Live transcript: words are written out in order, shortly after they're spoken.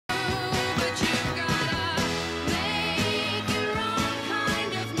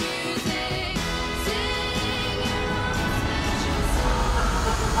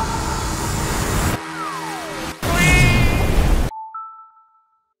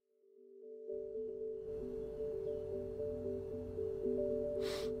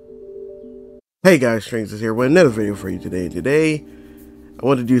Hey guys, StrainZex here with another video for you today. Today, I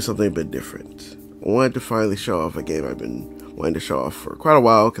want to do something a bit different. I wanted to finally show off a game I've been wanting to show off for quite a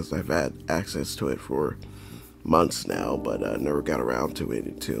while because I've had access to it for months now, but never got around to it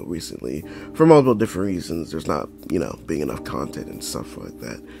until recently for multiple different reasons. There's not, being enough content and stuff like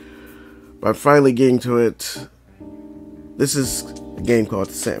that. But I'm finally getting to it. This is a game called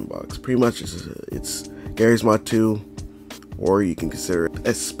S&BOX. Pretty much it's Garry's Mod 2. Or you can consider it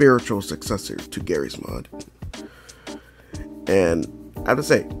a spiritual successor to Garry's Mod. And I have to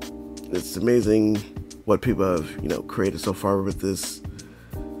say, it's amazing what people have, created so far with this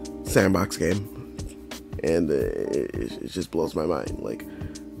S&BOX game. And it just blows my mind. Like,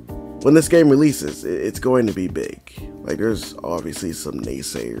 when this game releases, it's going to be big. Like, there's obviously some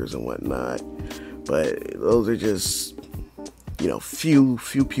naysayers and whatnot. But those are just, few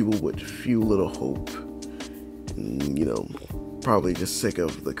people with few little hope. And, probably just sick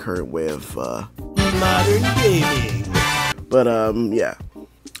of the current way of modern gaming. But yeah,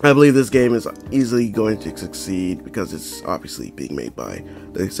 I believe this game is easily going to succeed because it's obviously being made by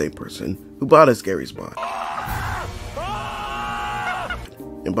the same person who bought us Garry's Mod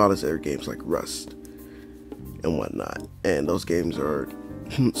and bought us other games like Rust and whatnot, and those games are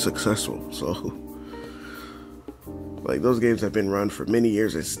successful. So like, those games have been run for many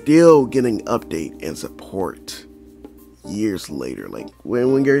years and still getting update and support years later. Like,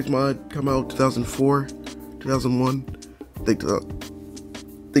 when Garry's Mod come out, 2004, 2001, I think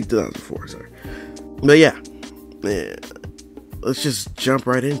 2004, sorry. But yeah, let's just jump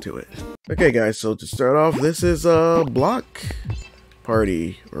right into it. Okay guys, so to start off, this is a block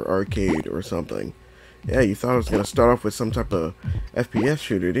party or arcade or something. Yeah, you thought I was gonna start off with some type of FPS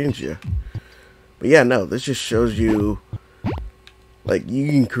shooter, didn't you? But yeah, no, this just shows you, like, you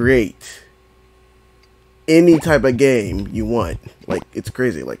can create any type of game you want. Like, it's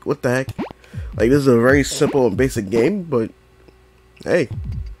crazy. Like, what the heck? Like, this is a very simple and basic game, but hey,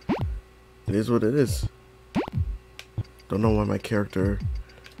 it is what it is. Don't know why my character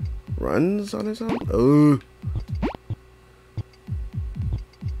runs on his own. Oh,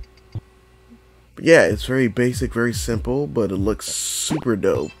 but yeah, it's very basic, very simple, but it looks super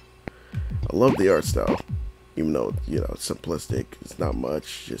dope. I love the art style, even though, it's simplistic. It's not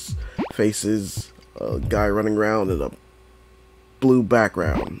much, just faces, a guy running around in a blue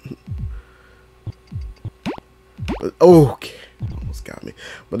background. But, okay, almost got me.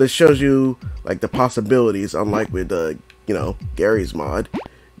 But this shows you, like, the possibilities. Unlike with Garry's Mod,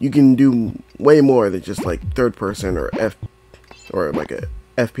 you can do way more than just like third person or like a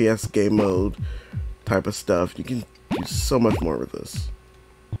FPS game mode type of stuff. You can do so much more with this.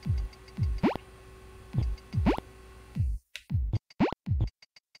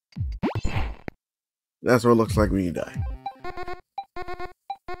 That's what it looks like when you die.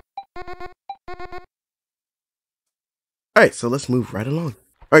 Alright, so let's move right along.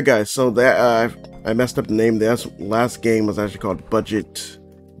 Alright guys, so that I messed up the name. The last game was actually called Budget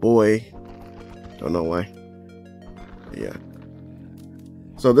Boy. Don't know why. Yeah.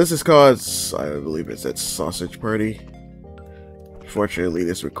 So this is called, I believe it said Sausage Party. Fortunately,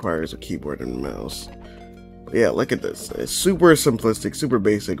 this requires a keyboard and mouse. But yeah, look at this. It's super simplistic, super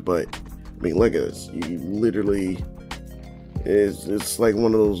basic, but I mean, look at this. You literally, it's like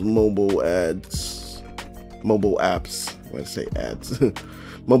one of those mobile apps. When I say ads,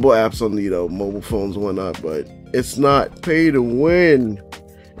 mobile apps on the mobile phones and whatnot. But it's not pay to win,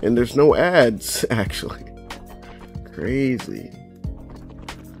 and there's no ads actually. Crazy.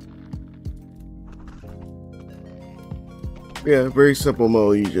 Yeah, very simple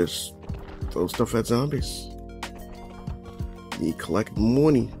mode. You just throw stuff at zombies. You collect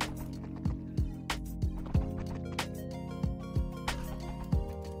money.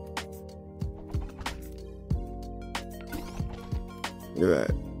 Look at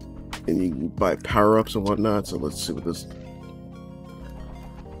that. And you can buy power-ups and whatnot, so let's see what this...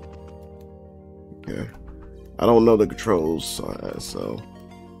 Okay. I don't know the controls, so...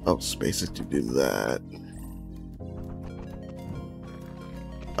 Oh, spaces to do that.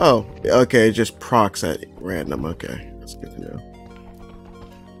 Oh, okay, it just procs at random. Okay, that's good to know.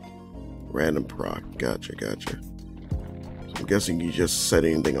 Random proc. Gotcha. So I'm guessing you just set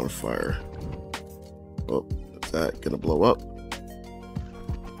anything on fire. Oh, is that gonna blow up?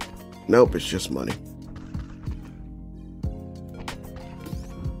 Nope, it's just money.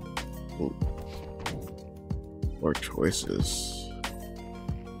 Ooh. More choices.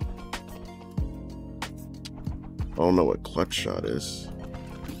 I don't know what clutch shot is.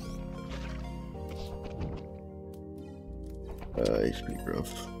 HP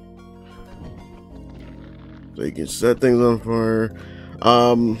growth. So you can set things on fire.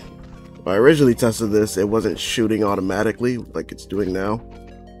 When I originally tested this, it wasn't shooting automatically like it's doing now.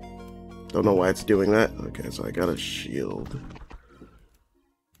 Don't know why it's doing that. Okay, so I got a shield.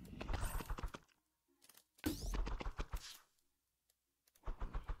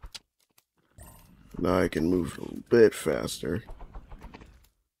 Now I can move a bit faster.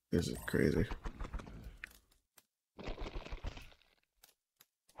 This is crazy.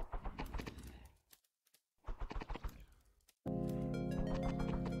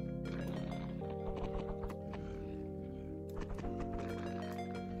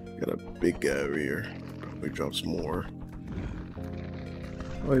 Got a big guy over here. Probably drops more.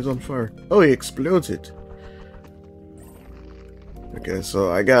 Oh, he's on fire. Oh, he explodes it. Okay,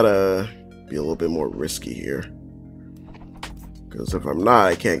 so I gotta be a little bit more risky here. Because if I'm not,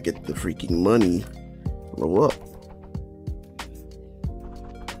 I can't get the freaking money. Blow up.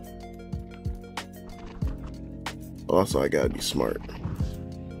 Also, I gotta be smart.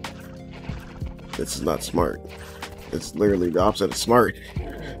 This is not smart. It's literally the opposite of smart.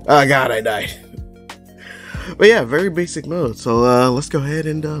 Oh god, I died. But yeah, very basic mode. So let's go ahead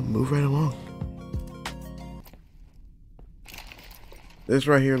and move right along. This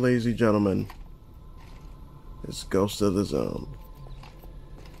right here, ladies and gentlemen, is Ghost of the Zone.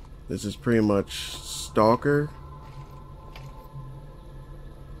 This is pretty much Stalker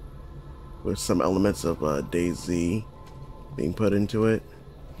with some elements of DayZ being put into it,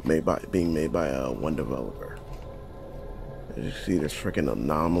 being made by one developer. As you see, there's freaking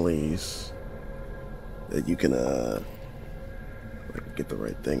anomalies that you can get the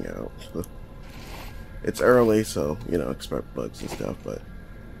right thing out. It's early, so you know, expect bugs and stuff, but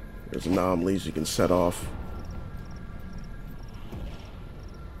there's anomalies you can set off.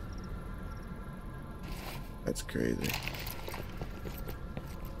 That's crazy.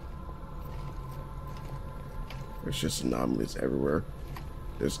 There's just anomalies everywhere.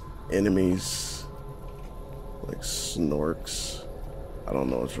 There's enemies like snorks. I don't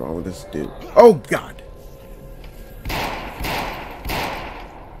know what's wrong with this dude. Oh god!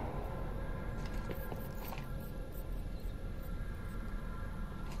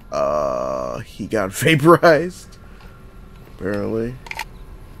 He got vaporized, apparently.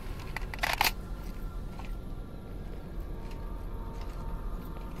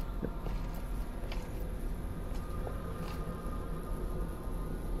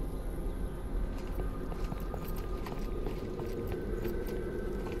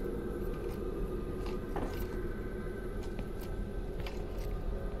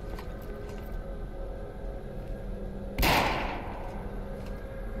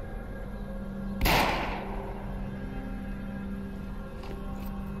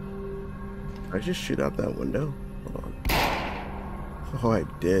 I just shoot out that window? Hold on. Oh, I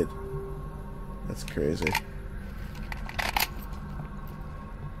did. That's crazy.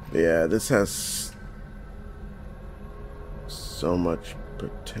 Yeah, this has so much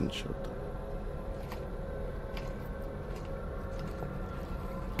potential.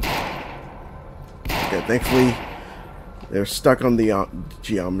 Okay, thankfully they're stuck on the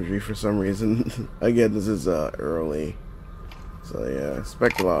geometry for some reason. Again, this is early. So yeah,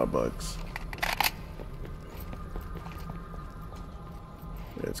 expect a lot of bugs.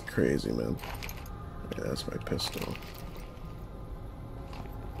 It's crazy, man. Yeah, that's my pistol.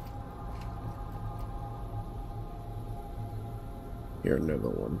 Here, another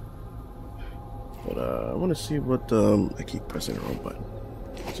one. But I want to see what I keep pressing the wrong button.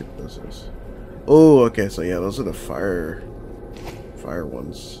 Let's see what this is. Oh, okay. So yeah, those are the fire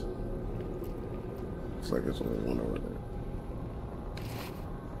ones. Looks like there's only one over there.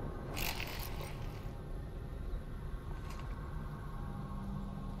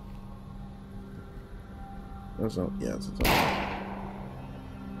 That's all. Yeah, it's all.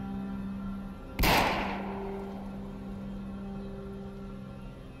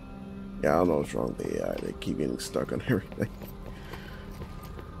 Yeah, I don't know what's wrong with the AI. They keep getting stuck on everything.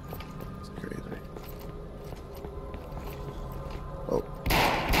 It's crazy. Oh.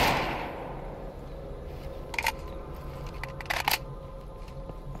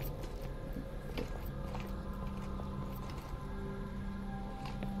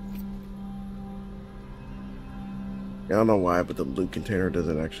 I don't know why, but the loot container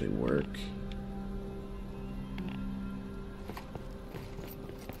doesn't actually work.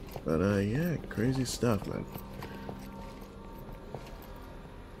 But yeah, crazy stuff, man.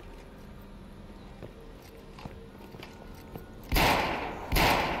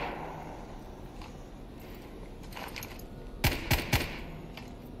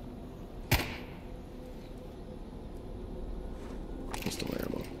 Pistol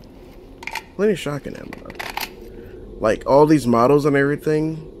ammo. Plenty of shotgun ammo though. Like all these models and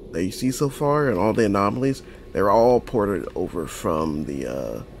everything that you see so far and all the anomalies, they're all ported over from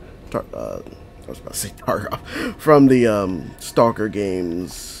the I was about to say Tarkov, from the Stalker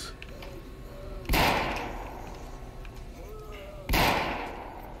games.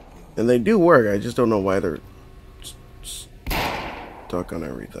 And they do work. I just don't know why they're stuck on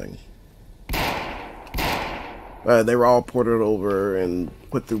everything. They were all ported over and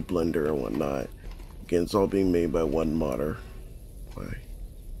put through Blender and whatnot. Again, it's all being made by one modder. Why?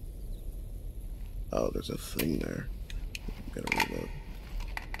 Oh, there's a thing there. Gotta reload.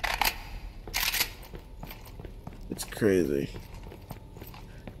 It's crazy.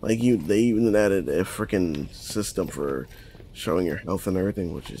 Like they even added a freaking system for showing your health and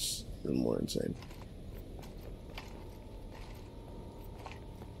everything, which is even more insane.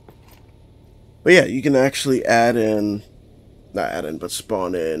 But yeah, you can actually but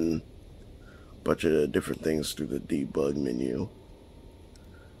spawn in a bunch of different things through the debug menu.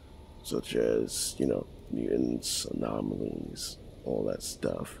 Such as, you know, mutants, anomalies, all that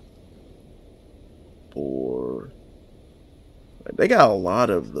stuff. Or they got a lot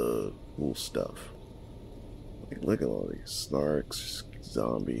of the cool stuff. Like, look at all these snarks,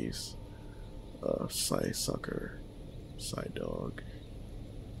 zombies, Psy Sucker, Psy Dog,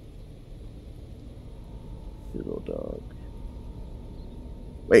 Pseudo Dog.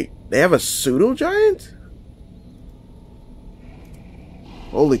 Wait, they have a pseudo giant?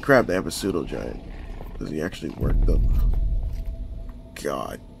 Holy crap, they have a pseudo giant. Does he actually work though?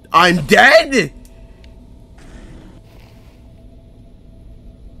 God, I'm dead!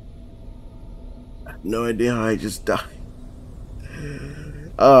 No idea how I just died.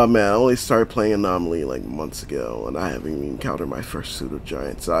 Oh man, I only started playing Anomaly like months ago, and I haven't even encountered my first pseudo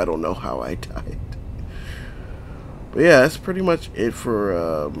giant, so I don't know how I died. But yeah, that's pretty much it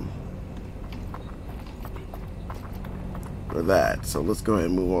for that. So let's go ahead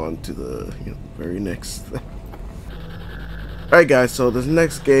and move on to the very next thing. Alright guys, so this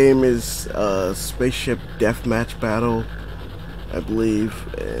next game is Spaceship Deathmatch Battle, I believe,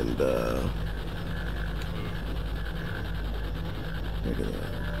 and look at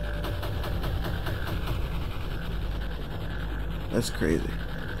that. That's crazy.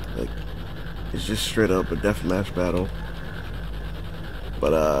 Like, it's just straight up a deathmatch battle.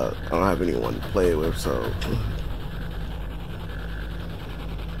 But I don't have anyone to play it with, so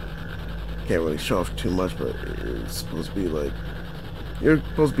can't really show off too much, but it's supposed to be like you're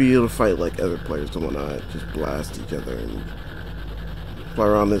supposed to be able to fight like other players and whatnot, just blast each other and fly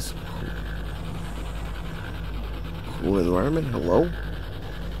around this cool environment. Hello?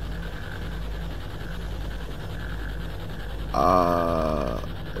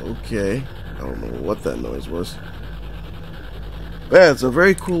 Okay. I don't know what that noise was. Yeah, it's a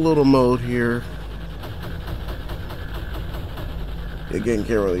very cool little mode here. Again,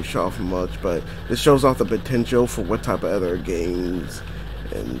 can't really show off much, but this shows off the potential for what type of other games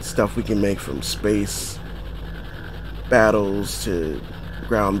and stuff we can make, from space battles to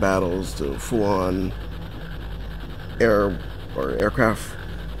ground battles to full-on air or aircraft,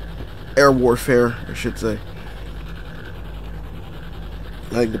 air warfare, I should say.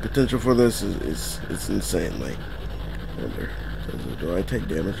 Like, the potential for this is insane. Like, I wonder, do I take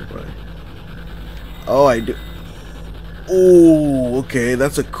damage if I? Oh, I do. Oh, okay,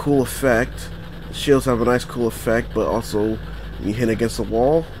 that's a cool effect. The shields have a nice cool effect, but also when you hit against the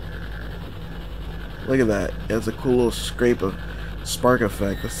wall, look at that. It has a cool little scrape of spark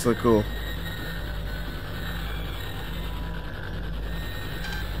effect. That's so cool.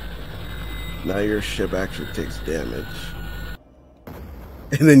 Now your ship actually takes damage.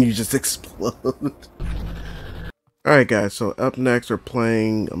 And then you just explode. Alright guys, so up next we're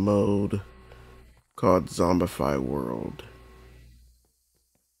playing a mode called Zombify World.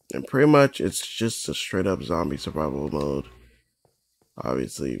 And pretty much it's just a straight up zombie survival mode.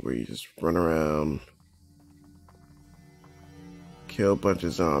 Obviously, where you just run around, kill a bunch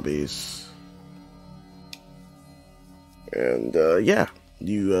of zombies. And yeah,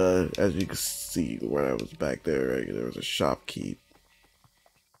 you as you can see when I was back there, right, there was a shopkeep.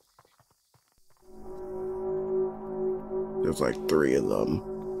 There's like 3 of them.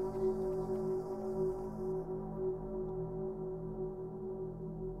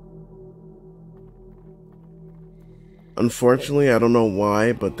 Unfortunately, I don't know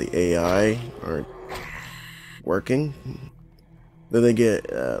why, but the AI aren't working. Then again,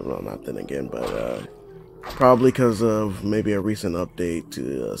 well, not then again, but probably because of maybe a recent update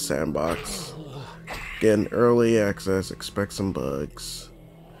to S&BOX. Again, early access, expect some bugs.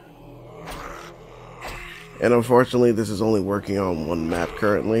 And unfortunately, this is only working on one map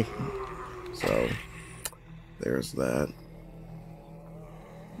currently. So, there's that.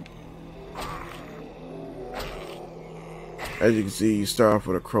 As you can see, you start off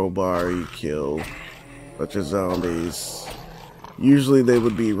with a crowbar, you kill a bunch of zombies. Usually they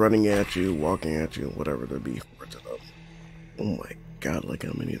would be running at you, walking at you, whatever there be. Oh my god, look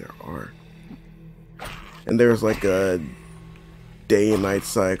how many there are. And there's like a day and night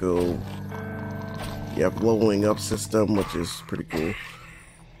cycle. You have leveling up system, which is pretty cool.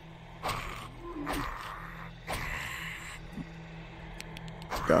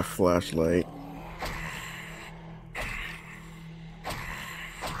 Got flashlight.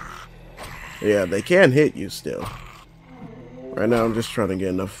 Yeah, they can hit you still. Right now I'm just trying to get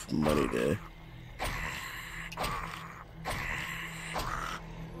enough money to...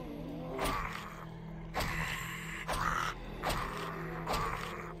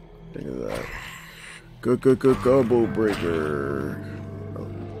 Look at that. Good combo breaker.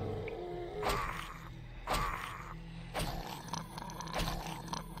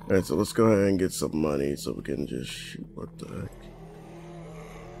 Alright, so let's go ahead and get some money so we can just shoot. What the heck?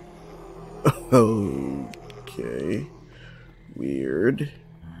 Okay. Weird.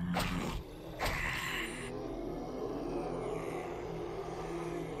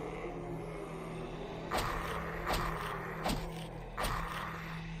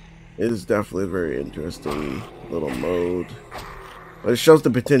 It is definitely a very interesting little mode. But it shows the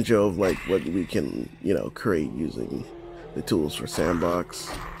potential of like what we can, you know, create using the tools for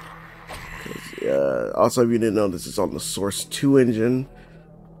S&BOX. Also, if you didn't know, this is on the Source 2 engine.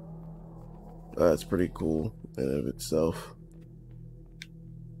 That's pretty cool in and of itself.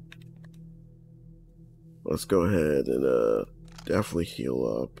 Let's go ahead and definitely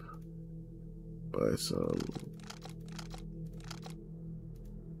heal up. Buy some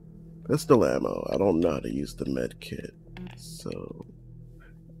pistol ammo. I don't know how to use the med kit. So,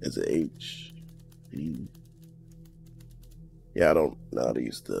 is it H? Yeah, I don't know how to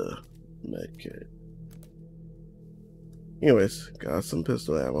use the med kit. Anyways, got some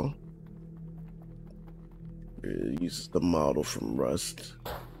pistol ammo. It uses the model from Rust,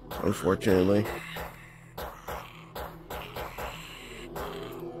 unfortunately.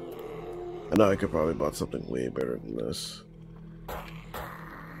 I know I could probably bought something way better than this.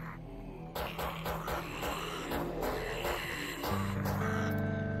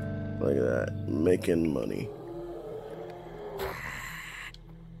 Look at that, making money.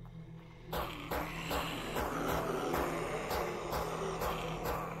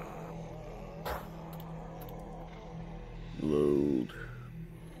 Load.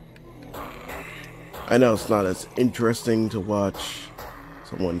 I know it's not as interesting to watch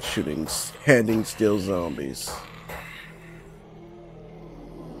someone shooting standing still zombies,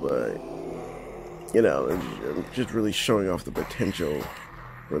 but you know, I'm just really showing off the potential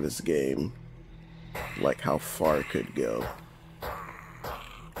for this game, like how far it could go.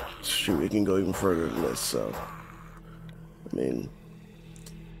 Shoot, it can go even further than this, so I mean,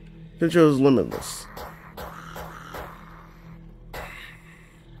 potential is limitless.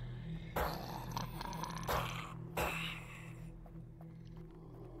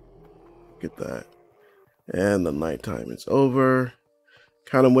 Get that. And the nighttime is over.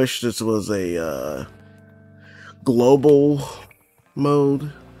 Kind of wish this was a global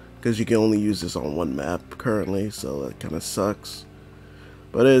mode, because you can only use this on one map currently, so that kind of sucks.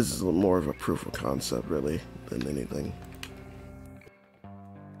 But it is more of a proof of concept, really, than anything.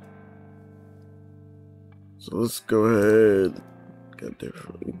 So let's go ahead. Got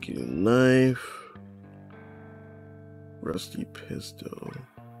different. Get a knife. Rusty pistol.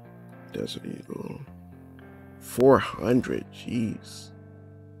 Desert Eagle. 400, jeez.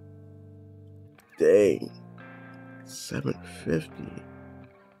 Dang. 750.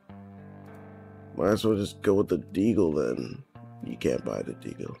 Might as well just go with the Deagle then. You can't buy the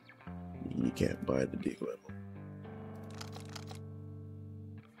Deagle. You can't buy the Deagle.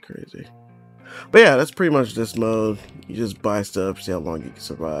 Crazy. But yeah, that's pretty much this mode. You just buy stuff, see how long you can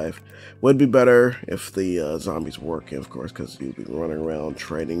survive. Would be better if the zombies were working, of course, because you'd be running around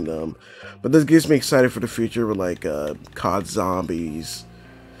trading them. But this gets me excited for the future with like COD zombies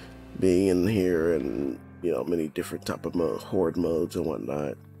being in here, and you know, many different type of horde modes and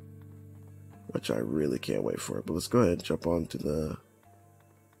whatnot, which I really can't wait for. But let's go ahead and jump on to the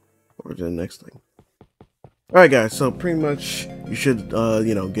next thing. Alright guys, so pretty much you should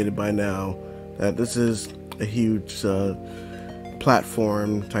you know, get it by now that this is a huge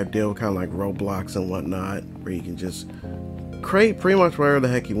platform type deal, kind of like Roblox and whatnot, where you can just create pretty much whatever the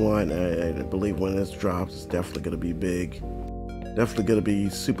heck you want. I believe when this drops, it's definitely going to be big. Definitely going to be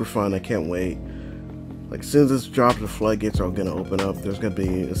super fun. I can't wait. Like, as soon as this drops, the floodgates are going to open up. It's going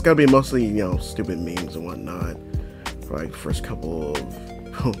to be mostly, you know, stupid memes and whatnot for like the first couple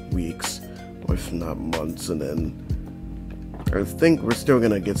of weeks, or if not months, and then I think we're still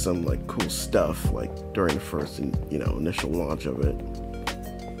gonna get some like cool stuff like during the first, initial launch of it.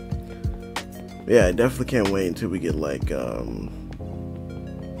 But yeah, I definitely can't wait until we get like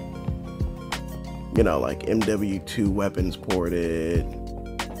like MW2 weapons ported,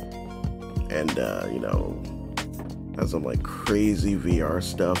 and have some like crazy VR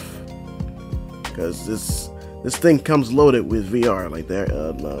stuff, because this thing comes loaded with VR, like that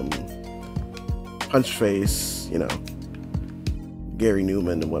Punch Face, Gary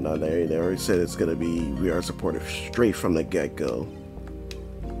Newman and whatnot. They already said it's gonna be VR supportive straight from the get-go.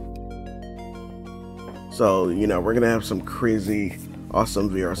 So we're gonna have some crazy awesome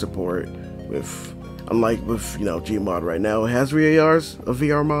VR support with, unlike with Gmod right now, it has a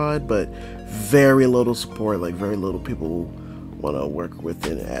VR mod, but very little support. Like very little people want to work with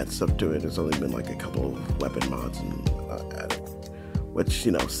it and add stuff to it. There's only been like a couple of weapon mods and added, which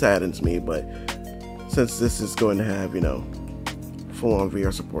saddens me. But since this is going to have full-on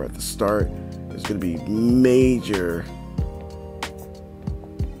VR support at the start, there's going to be major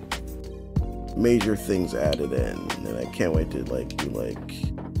things added in, and I can't wait to do like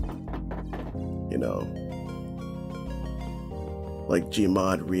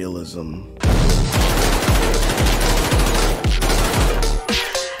Gmod realism.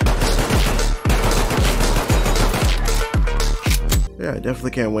 Yeah, I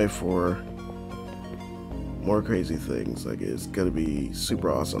definitely can't wait for more crazy things. Like, it's gonna be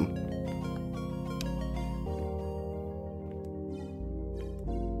super awesome.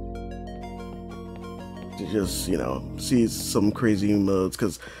 To just see some crazy modes,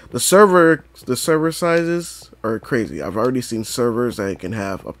 because the server sizes are crazy. I've already seen servers that can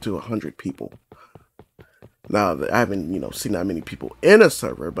have up to 100 people. Now I haven't seen that many people in a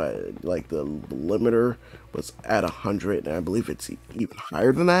server, but like the limiter was at 100, and I believe it's even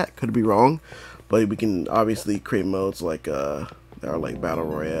higher than that. Could be wrong, but we can obviously create modes like that are like battle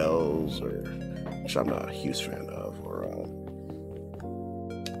royales, or which I'm not a huge fan of, or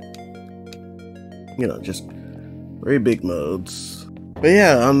just very big modes. But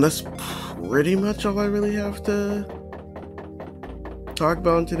yeah, that's pretty much all I really have to talk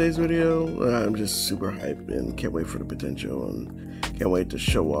about in today's video. I'm just super hyped and can't wait for the potential, and can't wait to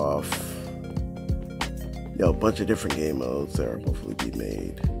show off a bunch of different game modes that will hopefully be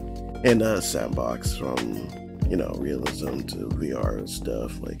made in a sandbox, from realism to VR and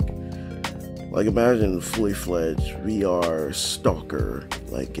stuff. Like imagine a fully fledged VR stalker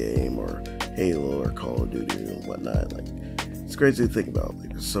like game, or Halo or Call of Duty and whatnot. Like, it's crazy to think about.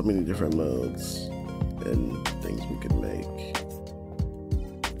 Like, there's so many different modes and things we could make.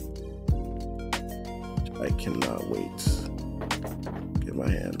 I cannot wait to get my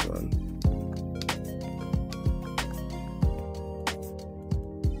hands on.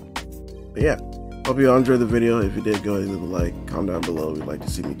 But yeah, hope you all enjoyed the video. If you did, go ahead and leave a like, comment down below if you'd like to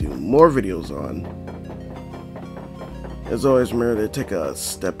see me do more videos on. As always, remember to take a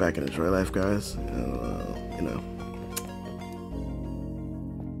step back and enjoy life, guys. And,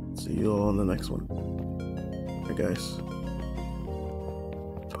 see you all on the next one. Hey, guys.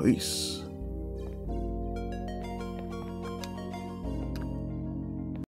 Peace.